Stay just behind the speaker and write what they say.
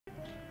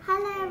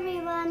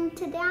everyone,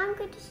 today I'm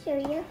going to show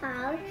you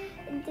how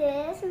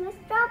this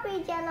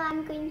strawberry jello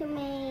I'm going to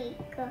make.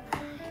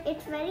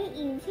 It's very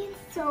easy and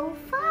so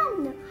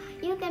fun.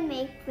 You can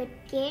make with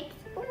kids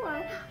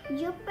or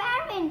your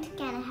parent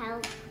can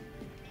help.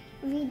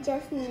 We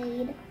just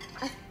need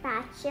a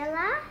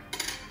spatula,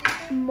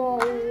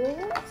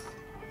 molds,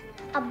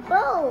 a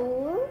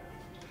bowl,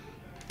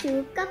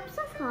 2 cups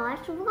of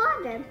hot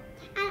water,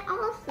 and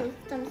also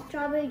some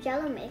strawberry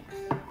jello mix.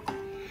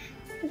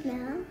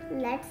 Now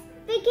let's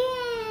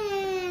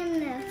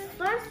begin.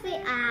 First we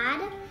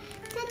add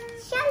the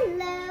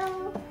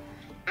jello.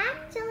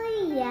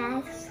 Actually,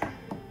 yes.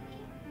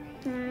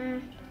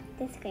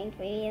 This is going to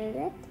be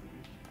it.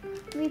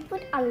 We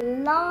put a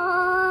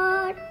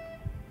lot.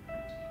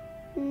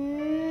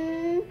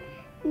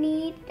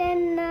 Neat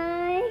and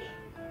nice.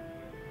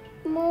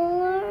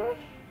 More.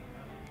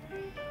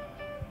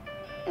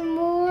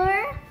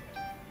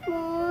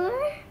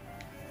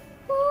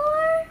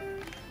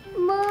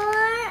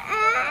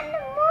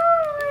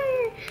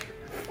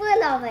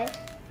 Of it.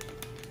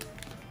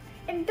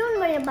 And don't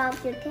worry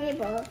about your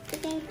table. You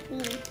can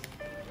see.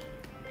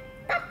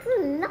 That's a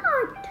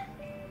lot.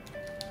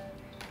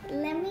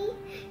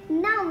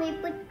 Now we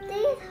put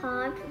these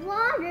hot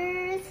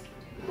waters.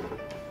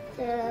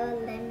 So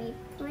let me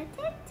put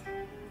it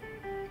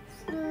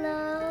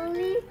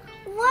slowly.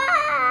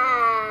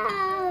 Wow!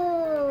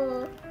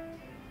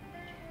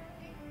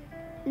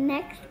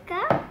 Next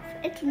cup.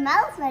 It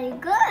smells very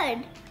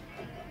good.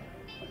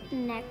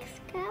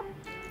 Next cup.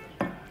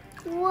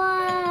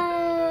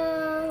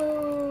 Wow!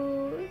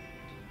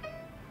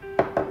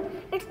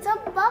 It's so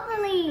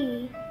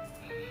bubbly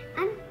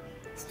and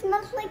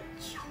smells like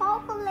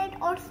chocolate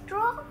or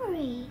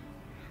strawberry.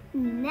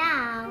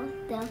 Now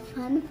the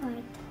fun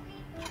part,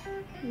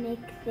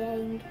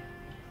 mixing.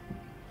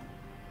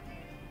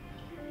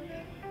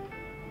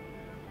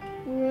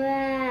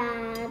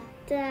 Wow,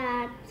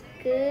 that's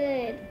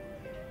good.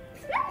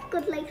 Smells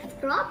good like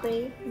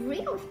strawberry,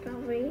 real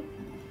strawberry.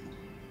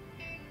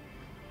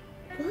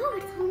 Wow,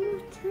 it's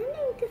almost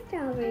turning to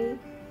strawberry.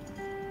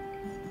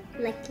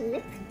 Like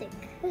lipstick.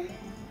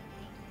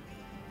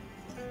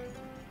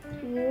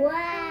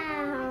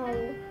 Wow.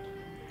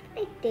 I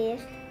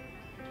taste.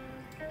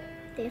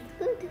 Tastes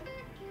good.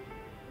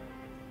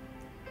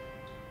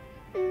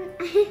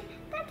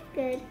 That's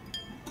good.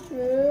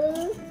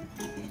 Ooh.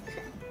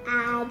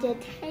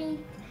 Agitate.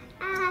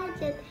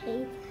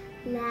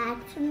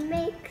 Let's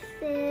mix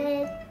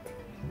it.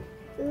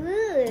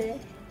 Ooh.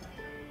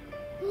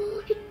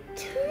 Oh, it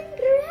turned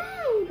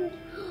red.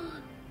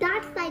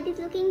 That side is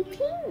looking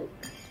pink.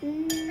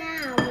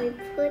 Now we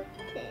put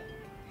it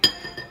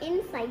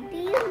inside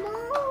these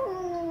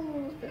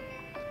bowls.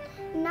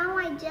 Now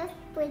I just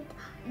put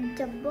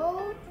the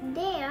bowl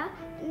there.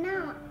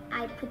 Now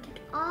I put it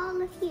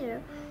all here,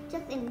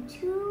 just in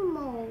 2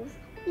 molds.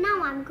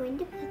 Now I'm going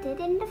to put it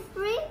in the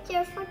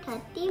fridge for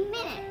 30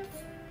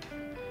 minutes.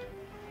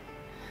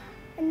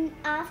 And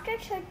after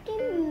 30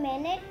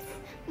 minutes,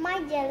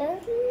 my jello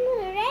is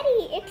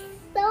ready. It's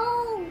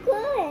so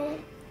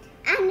good.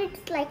 And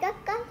it's like a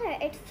color.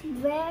 It's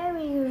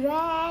very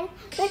red,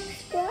 like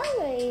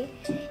strawberry.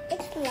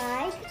 It's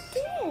like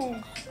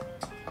this.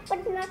 But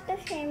not the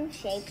same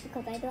shape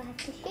because I don't have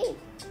the shape.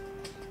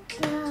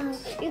 Wow.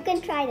 You can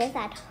try this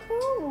at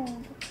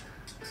home.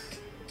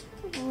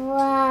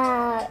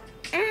 Wow.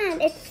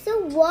 And it's so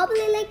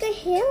wobbly like a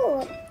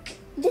hill.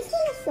 This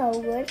one is so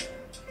good.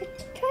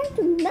 It's trying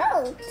to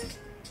melt.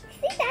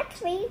 See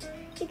that way?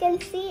 You can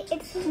see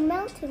it's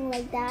melting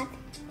like that.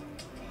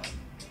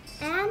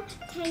 And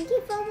thank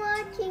you for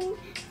watching.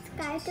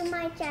 Subscribe to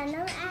my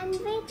channel and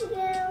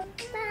video.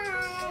 Bye.